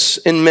this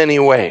in many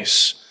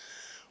ways.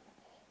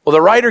 Well,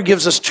 the writer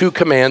gives us two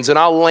commands, and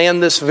I'll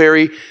land this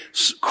very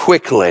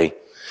quickly.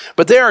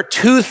 But there are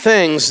two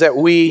things that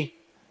we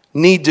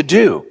need to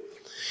do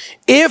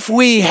if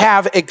we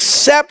have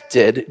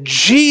accepted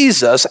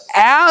Jesus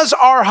as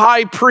our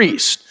high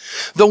priest,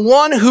 the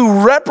one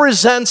who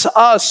represents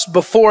us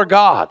before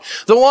God,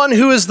 the one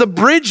who is the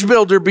bridge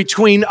builder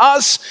between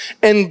us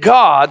and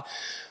God,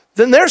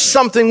 then there's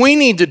something we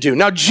need to do.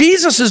 Now,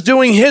 Jesus is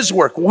doing his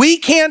work. We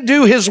can't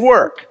do his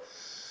work.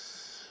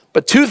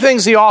 But two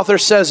things the author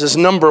says is,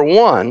 number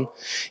one,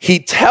 he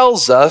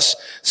tells us,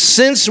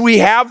 since we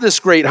have this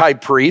great high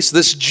priest,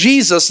 this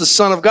Jesus, the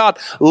Son of God,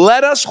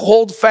 let us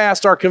hold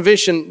fast our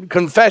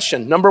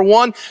confession. Number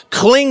one,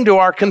 cling to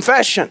our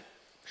confession.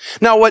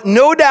 Now, what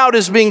no doubt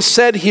is being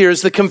said here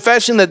is the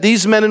confession that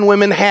these men and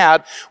women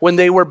had when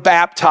they were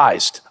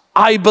baptized.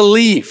 I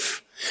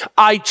believe,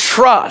 I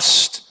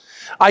trust,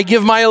 I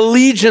give my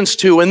allegiance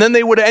to, and then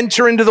they would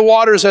enter into the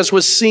waters as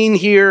was seen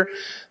here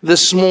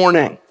this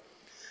morning.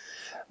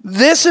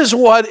 This is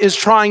what is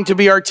trying to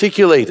be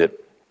articulated.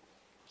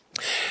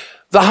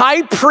 The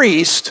high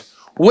priest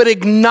would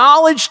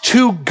acknowledge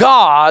to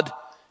God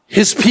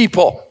his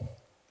people.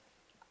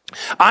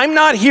 I'm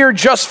not here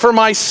just for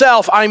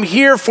myself. I'm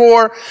here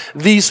for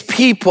these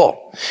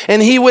people.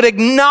 And he would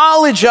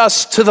acknowledge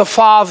us to the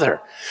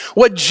Father.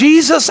 What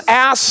Jesus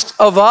asks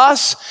of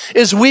us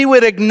is we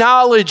would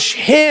acknowledge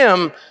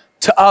him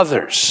to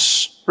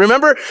others.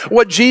 Remember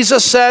what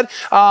Jesus said?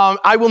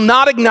 I will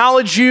not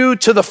acknowledge you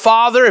to the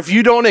Father if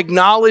you don't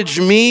acknowledge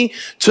me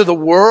to the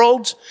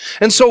world.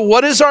 And so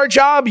what is our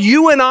job?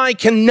 You and I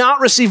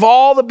cannot receive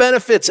all the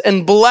benefits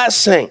and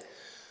blessing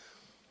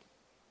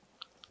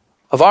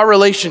of our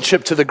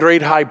relationship to the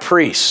great high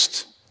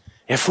priest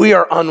if we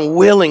are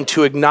unwilling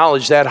to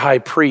acknowledge that high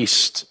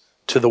priest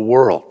to the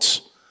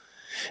world.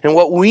 And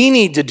what we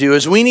need to do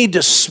is we need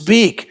to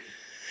speak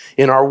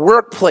in our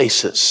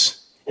workplaces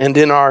and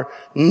in our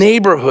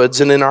neighborhoods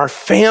and in our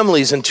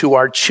families and to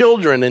our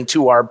children and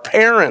to our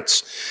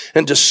parents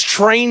and to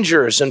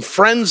strangers and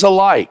friends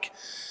alike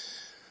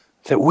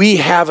that we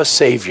have a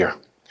Savior.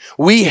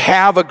 We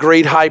have a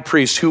great high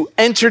priest who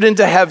entered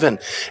into heaven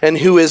and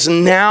who is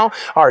now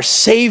our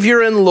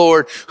Savior and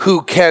Lord,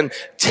 who can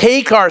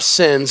take our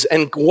sins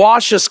and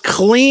wash us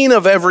clean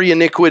of every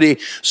iniquity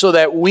so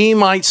that we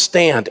might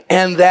stand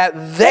and that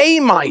they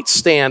might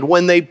stand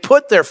when they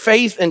put their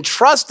faith and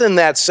trust in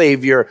that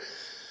Savior,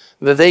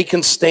 that they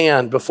can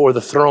stand before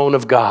the throne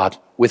of God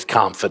with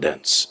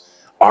confidence.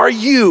 Are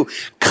you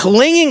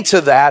clinging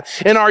to that,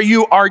 and are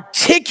you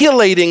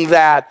articulating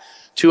that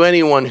to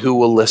anyone who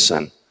will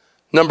listen?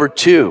 Number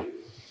two,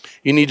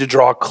 you need to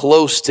draw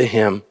close to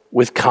him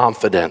with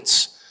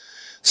confidence.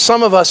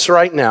 Some of us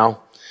right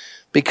now,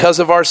 because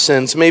of our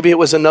sins, maybe it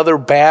was another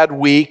bad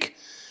week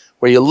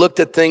where you looked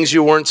at things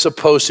you weren't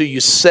supposed to. You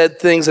said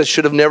things that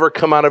should have never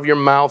come out of your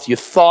mouth. You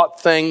thought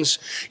things.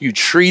 You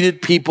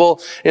treated people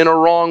in a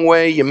wrong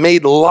way. You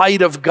made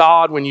light of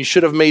God when you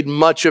should have made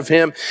much of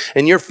him.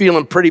 And you're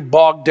feeling pretty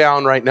bogged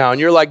down right now.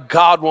 And you're like,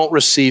 God won't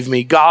receive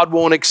me. God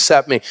won't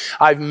accept me.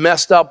 I've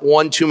messed up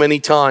one too many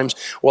times.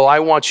 Well, I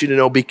want you to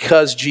know,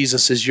 because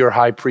Jesus is your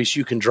high priest,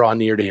 you can draw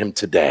near to him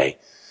today.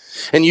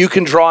 And you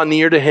can draw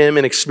near to him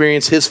and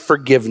experience his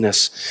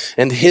forgiveness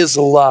and his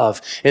love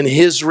and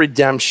his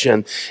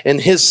redemption and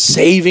his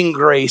saving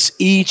grace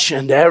each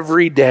and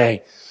every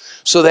day,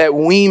 so that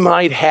we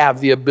might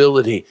have the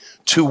ability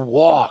to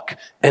walk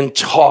and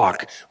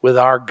talk with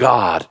our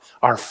God,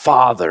 our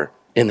Father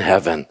in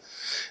heaven.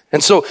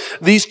 And so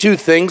these two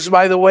things,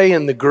 by the way,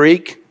 in the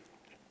Greek,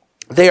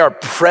 they are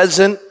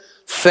present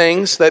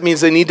things. That means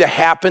they need to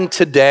happen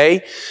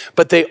today,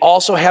 but they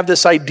also have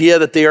this idea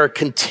that they are a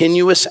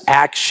continuous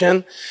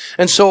action.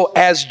 And so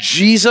as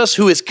Jesus,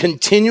 who is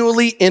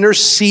continually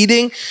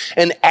interceding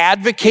and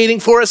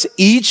advocating for us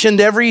each and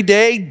every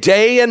day,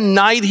 day and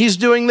night, he's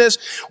doing this.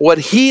 What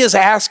he is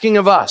asking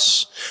of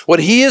us,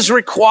 what he is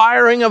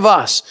requiring of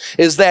us,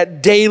 is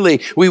that daily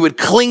we would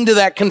cling to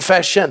that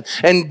confession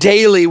and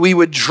daily we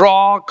would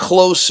draw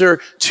closer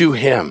to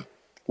him.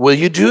 Will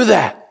you do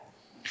that?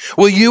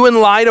 Will you,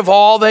 in light of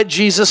all that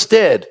Jesus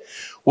did,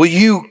 will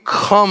you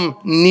come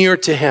near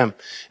to him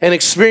and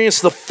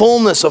experience the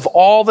fullness of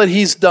all that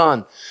he's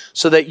done,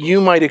 so that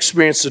you might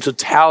experience the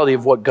totality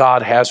of what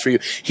God has for you?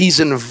 He's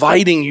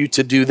inviting you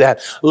to do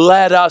that.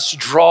 Let us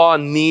draw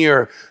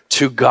near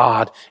to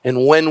God.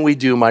 And when we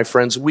do, my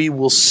friends, we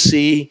will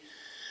see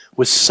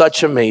with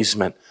such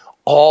amazement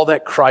all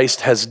that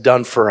Christ has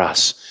done for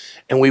us.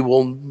 And we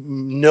will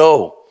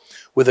know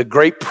with a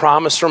great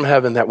promise from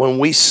heaven that when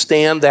we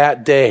stand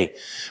that day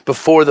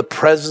before the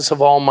presence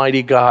of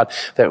Almighty God,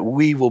 that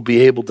we will be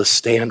able to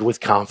stand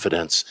with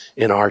confidence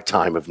in our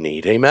time of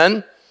need.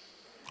 Amen?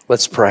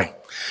 Let's pray.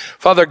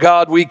 Father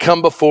God, we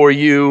come before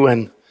you,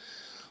 and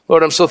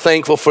Lord, I'm so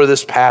thankful for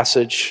this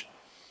passage.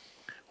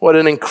 What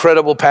an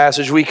incredible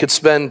passage. We could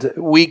spend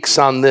weeks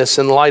on this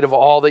in light of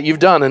all that you've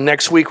done. And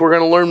next week, we're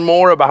going to learn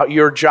more about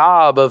your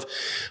job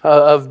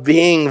of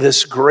being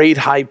this great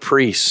high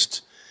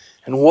priest,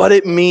 and what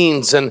it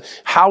means and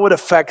how it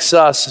affects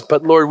us.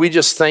 But Lord, we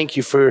just thank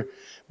you for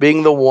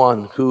being the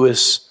one who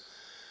is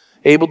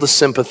able to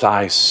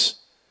sympathize.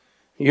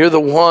 You're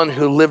the one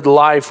who lived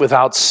life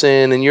without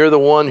sin, and you're the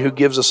one who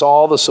gives us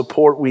all the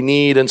support we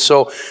need. And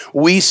so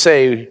we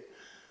say,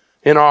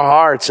 in our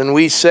hearts, and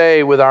we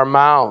say with our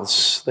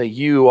mouths that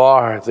you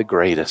are the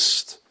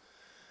greatest.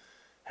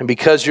 And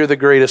because you're the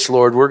greatest,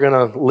 Lord, we're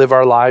going to live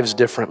our lives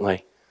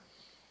differently.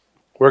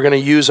 We're going to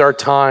use our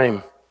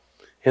time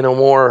in a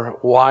more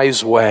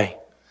wise way.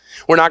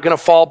 We're not going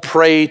to fall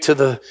prey to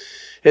the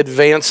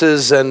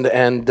advances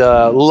and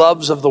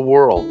loves of the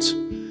world,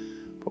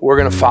 but we're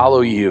going to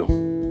follow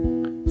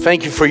you.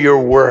 Thank you for your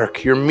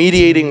work, your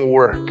mediating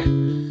work.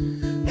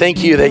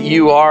 Thank you that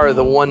you are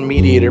the one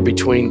mediator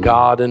between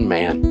God and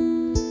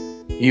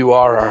man. You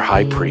are our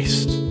high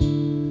priest.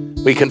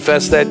 We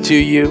confess that to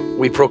you.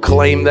 We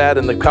proclaim that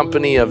in the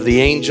company of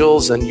the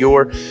angels and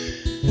your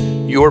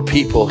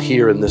people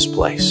here in this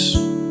place.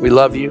 We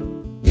love you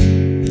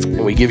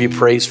and we give you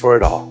praise for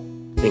it all.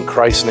 In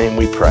Christ's name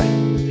we pray.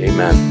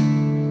 Amen.